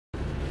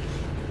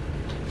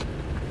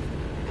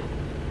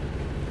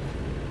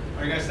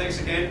All right, guys, thanks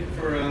again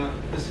for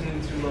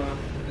listening to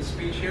the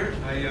speech here.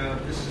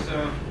 It's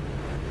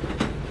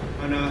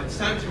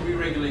time to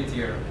re-regulate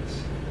the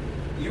airlines.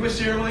 U.S.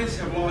 airlines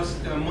have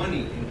lost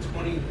money in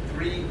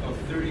 23 of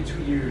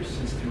 32 years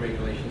since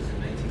deregulations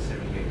in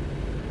 1978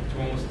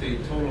 to almost a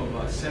total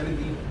of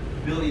 $70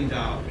 billion.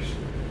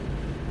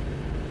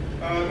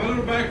 My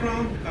little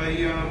background,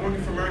 I'm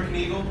working for American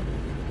Eagle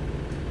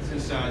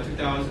since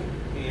 2000,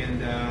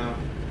 and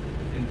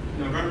in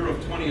November of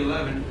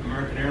 2011,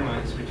 American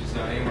Airlines, which is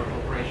AMR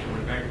Corporation,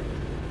 went bankrupt,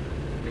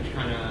 which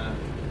kind of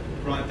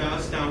brought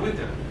us down with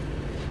them.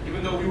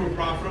 Even though we were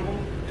profitable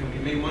and we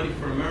made money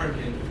for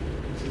American,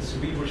 since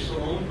we were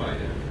still owned by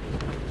them,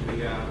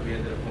 we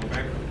ended up going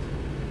bankrupt.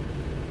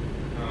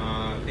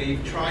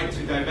 They've tried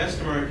to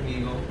divest American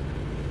Eagle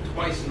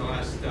twice in the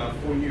last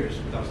 4 years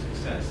without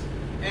success.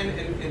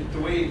 And the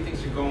way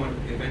things are going,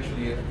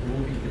 eventually it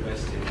will be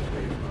divested into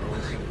our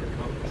own separate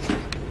company.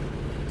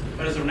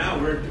 But as of now,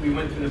 we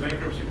went through the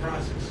bankruptcy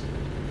process.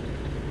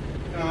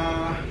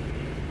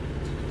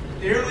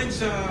 The airlines,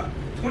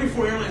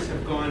 24 airlines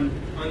have gone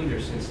under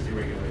since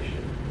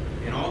deregulation.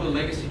 And all the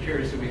legacy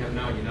carriers that we have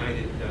now,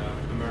 United,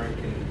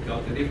 American,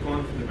 Delta, they've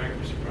gone through the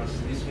bankruptcy process.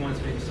 These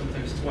ones maybe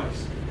sometimes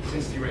twice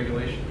since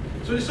deregulation.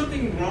 So there's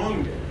something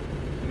wrong there.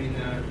 I mean,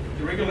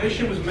 the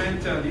regulation was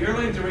meant, the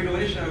Airline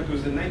Deregulation Act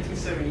was in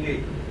 1978.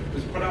 It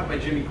was put out by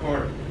Jimmy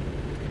Carter.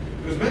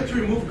 It was meant to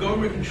remove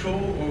government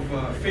control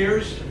of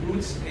fares,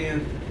 routes,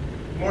 and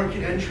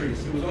market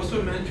entries. It was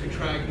also meant to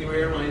attract new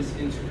airlines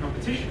into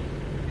competition,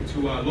 into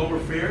lower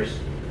fares,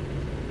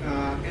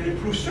 and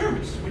improve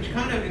service, which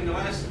kind of in the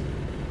last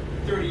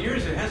 30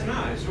 years it has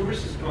not.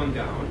 Service has gone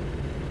down,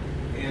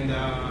 and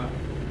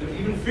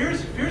even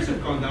fares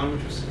have gone down,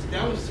 which was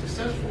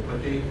successful, but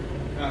it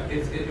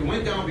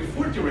went down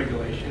before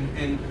deregulation,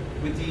 and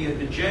with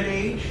the jet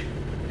age,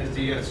 as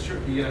the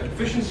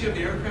efficiency of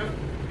the aircraft,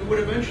 it would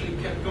eventually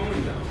kept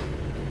going down.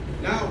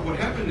 Now, what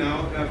happened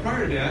now,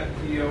 prior to that,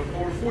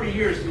 over 40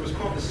 years, it was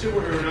called the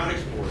Civil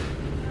Aeronautics Board,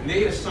 and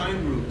they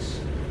assigned routes,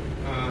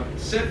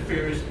 set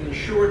fares, and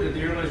ensured that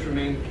the airlines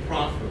remained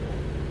profitable.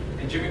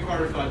 And Jimmy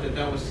Carter thought that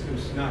it was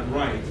not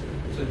right,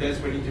 so that's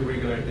when he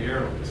deregulated the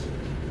airlines.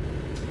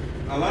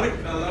 A lot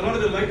of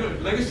the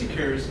legacy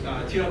carriers,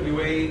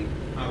 TWA,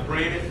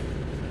 Braniff,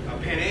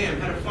 Pan Am,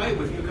 had a fight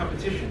with new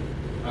competition.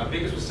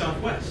 Biggest was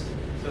Southwest.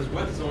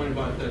 Southwest is only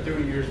about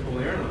 30 years old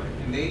airline,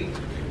 and they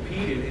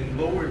competed and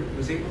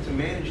was able to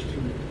manage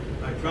to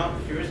drop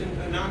the fares and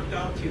knocked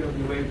out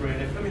TWA,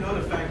 Braniff. I mean,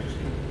 other factors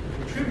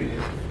contributed,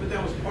 but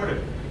that was part of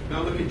it.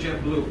 Now look at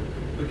JetBlue,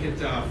 look at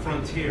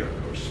Frontier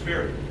or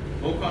Spirit,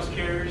 low-cost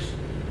carriers,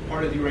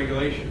 part of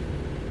deregulation.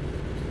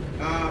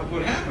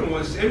 What happened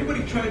was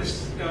everybody tried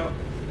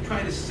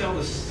to sell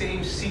the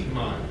same seat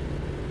model.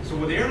 So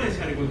the airlines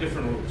had to go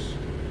different routes,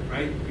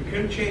 right? You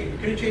couldn't change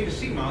the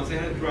seat models; they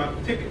had to drop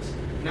tickets.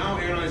 Now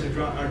airlines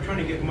are trying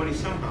to get money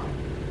somehow.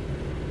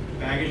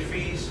 Baggage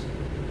fees,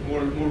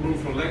 more room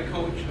for leg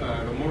coach,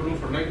 more room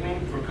for leg room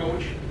for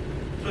coach.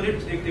 So they're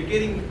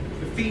getting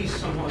the fees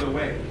some other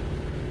way.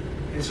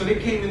 And so they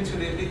came into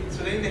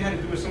so then they had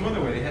to do it some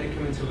other way. They had to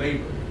come into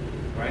labor,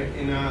 right?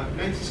 In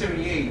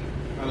 1978,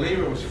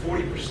 labor was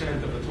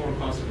 40% of the total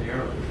cost of the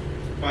airline.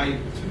 By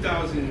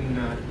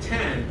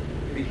 2010,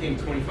 it became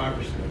 25%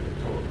 of the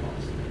total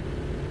cost.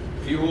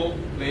 Fuel,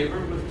 labor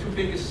were the two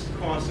biggest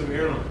costs of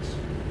airlines.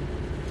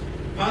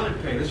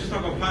 Pilot pay, let's just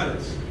talk about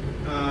pilots.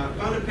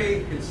 Pilot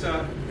pay has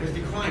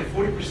declined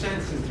 40%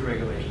 since the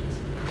regulations.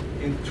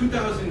 In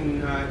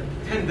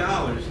 2010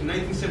 dollars, in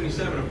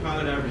 1977, a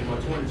pilot averaged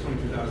about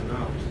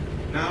 $222,000.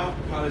 Now, a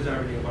pilot's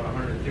averaging about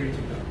 $132,000.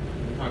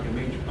 We're talking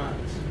major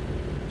pilots.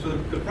 So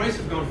the price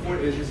has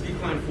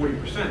declined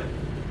 40%.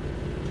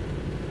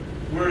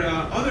 Where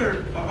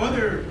other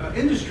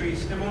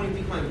industries have only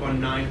declined about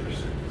 9%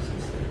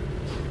 since then.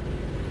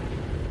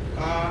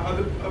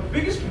 The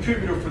biggest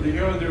contributor for the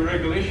Airline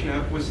Deregulation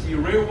Act was the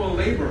Railway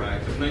Labor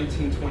Act of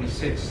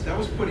 1926. That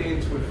was put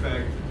into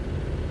effect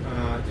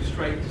to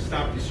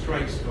stop the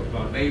strikes of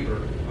labor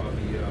of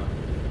the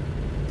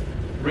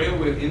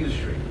railway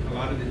industry. A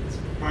lot of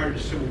prior to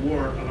the Civil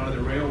War, a lot of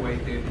the railway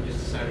they just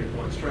decided to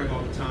go on strike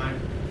all the time.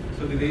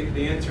 So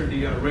they entered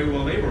the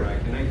Railway Labor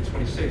Act in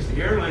 1926.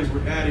 The airlines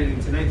were added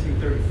into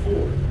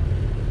 1934.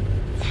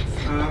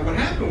 What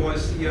happened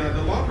was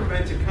the law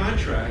prevented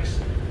contracts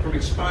from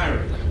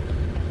expiring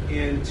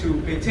and to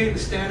maintain the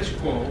status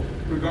quo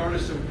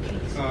regardless of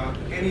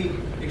any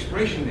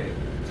expiration date.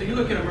 So you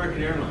look at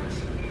American Airlines.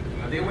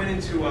 They went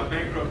into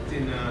bankrupt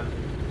in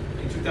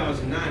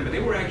 2009, but they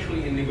were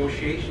actually in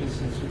negotiations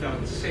since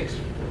 2006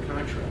 for a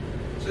contract.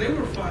 So they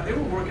were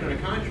working on a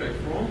contract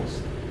for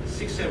almost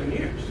 6-7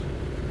 years.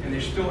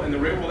 And the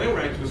Railway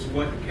Labor Act was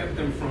what kept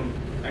them from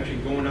actually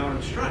going out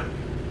on strike,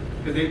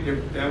 because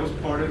that was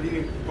part of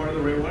the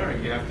Railway Act.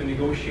 You have to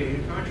negotiate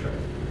a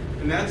contract,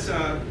 and that's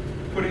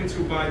put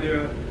into by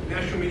the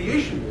National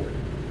Mediation Board,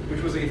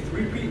 which was a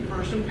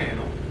 3-person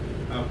panel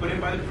put in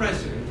by the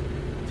president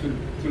to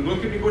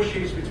look at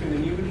negotiations between the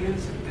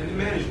unions and the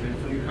management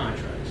for new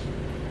contracts.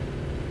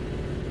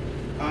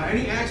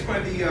 Any acts by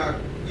the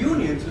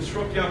union to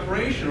disrupt the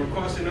operation or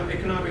cause an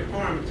economic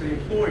harm to the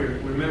employer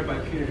were met by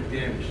punitive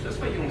damage. That's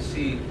why you don't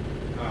see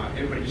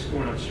everybody just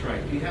going on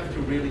strike. You have to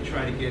really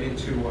try to get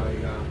into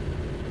the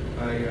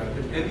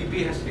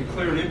NBB has to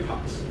declare an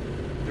impasse.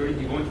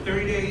 You go in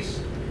 30 days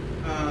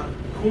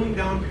cooling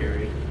down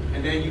period,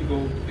 and then you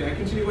go back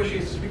into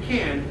negotiations if you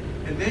can,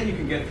 and then you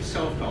can get the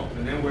self-help,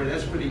 and then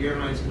that's where the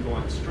airlines can go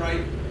on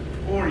strike,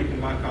 or you can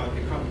lock out,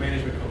 the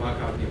management can lock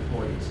out the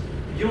employees.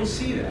 You don't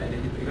see that.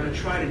 You're going to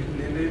try to,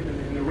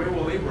 and the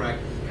Railway Labor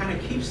Act kind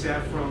of keeps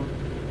that from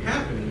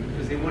happening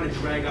because they want to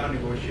drag out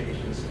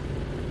negotiations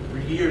for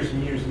years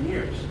and years and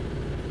years.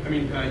 I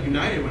mean,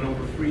 United went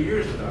over 3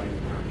 years without any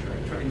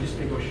contract, trying just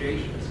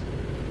negotiations.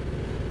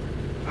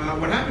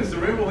 What happens, the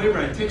Railway Labor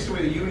Act takes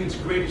away the union's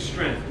greatest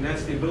strength, and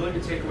that's the ability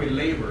to take away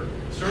labor,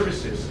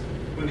 services,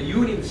 when the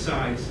union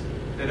decides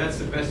that that's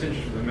the best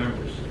interest of the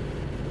members.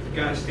 You've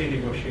got to stay in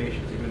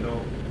negotiations, even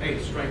though, hey,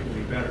 the strike will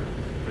be better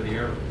for the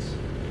airlines,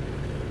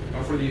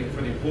 or for the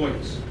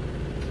employees.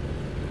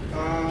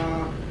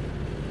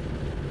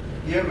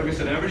 Yeah, like I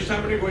said, average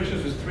time of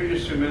negotiations was 3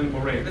 years to a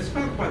minimum rate. Let's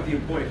talk about the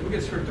employee. Who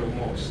gets hurt the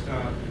most?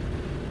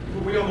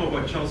 We all know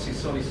about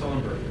Sully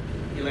Sullenberg.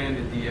 He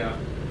landed the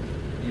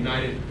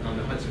United on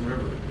the Hudson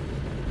River.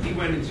 He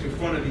went into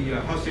front of the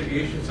House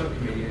Aviation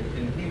Subcommittee,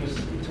 and he was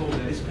told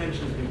that his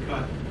pension has been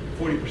cut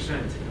 40%,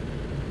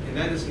 and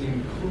that doesn't even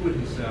include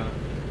his.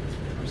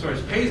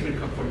 His pay has been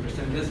cut 40%.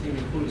 It doesn't even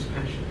include his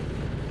pension,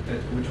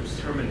 which was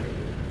terminated.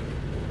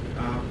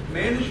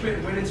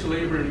 Management went into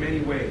labor in many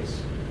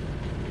ways: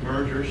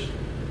 mergers,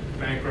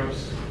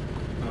 bankrupts,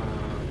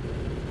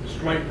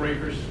 strike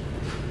breakers,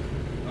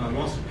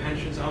 loss of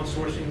pensions,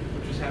 outsourcing,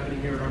 which is happening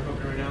here at our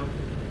company right now.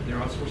 They're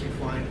outsourcing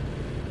flying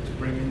to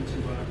bring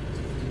into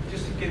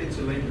just to get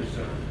into labor's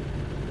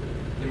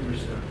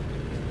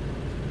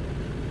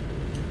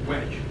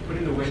wedge,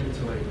 putting the wedge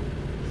into labor.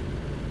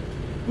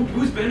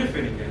 Who's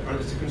benefiting then?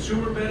 Is the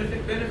consumer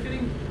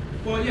benefiting?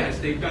 Well, yes,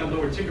 they've got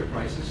lower ticket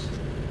prices,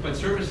 but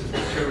services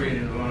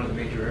deteriorated in a lot of the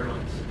major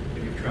airlines.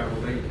 If you've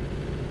traveled lately,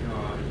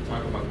 you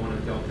talk about going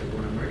on Delta,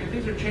 going on American.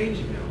 Things are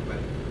changing now, but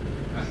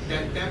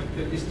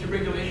this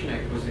Deregulation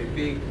Act was a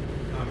big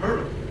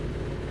hurdle.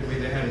 The way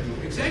they had to do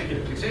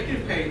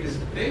executive pay is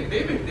they've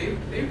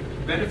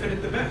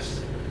benefited the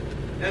best.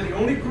 Now the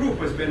only group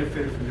has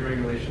benefited from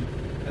deregulation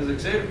as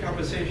executive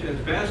compensation has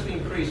vastly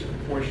increased in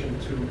proportion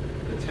to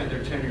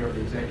their tenure of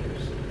the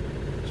executives.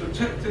 So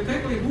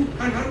technically,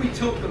 how do we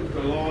tilt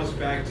the laws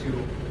back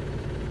to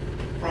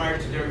prior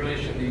to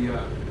deregulation?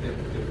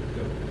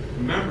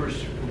 The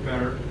members were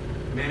better,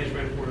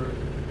 management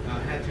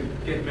had to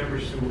get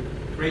members to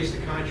raise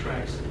the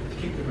contracts to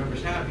keep the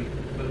members happy.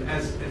 But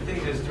as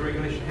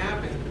deregulation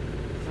happened,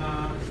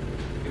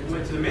 it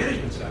went to the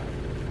management side,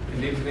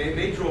 and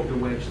they drove the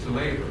wedge to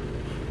labor.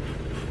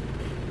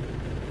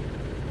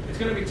 It's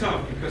going to be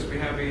tough because we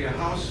have a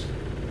House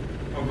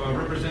of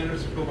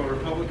Representatives filled by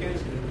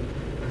Republicans,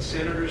 and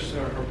senators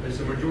is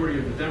the majority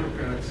of the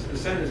Democrats. The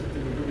Senate is the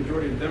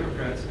majority of the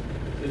Democrats.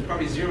 There's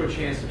probably zero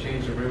chance to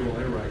change the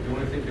Railway Labor Act. The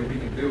only thing that we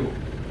can do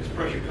is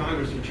pressure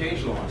Congress to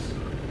change laws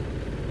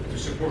to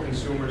support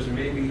consumers and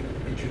maybe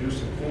introduce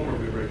some form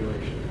of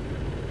regulation.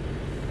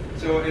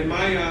 So in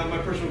my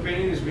personal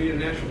opinion is we need a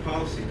national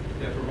policy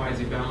that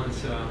provides a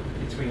balance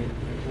between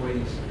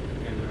employees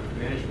and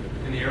management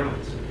and the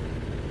airlines.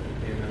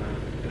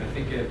 And I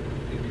think it'd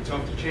be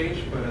tough to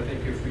change, but I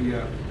think if we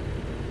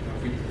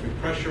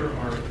pressure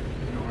our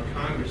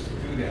Congress to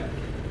do that,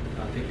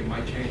 I think it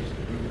might change.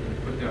 We can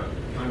put the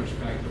Congress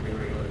back to being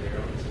regular the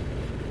airlines.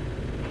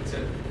 That's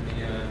it.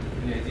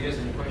 Any ideas,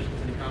 any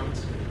questions, any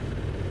comments?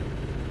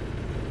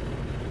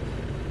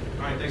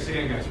 All right, thanks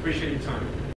again, guys. Appreciate your time.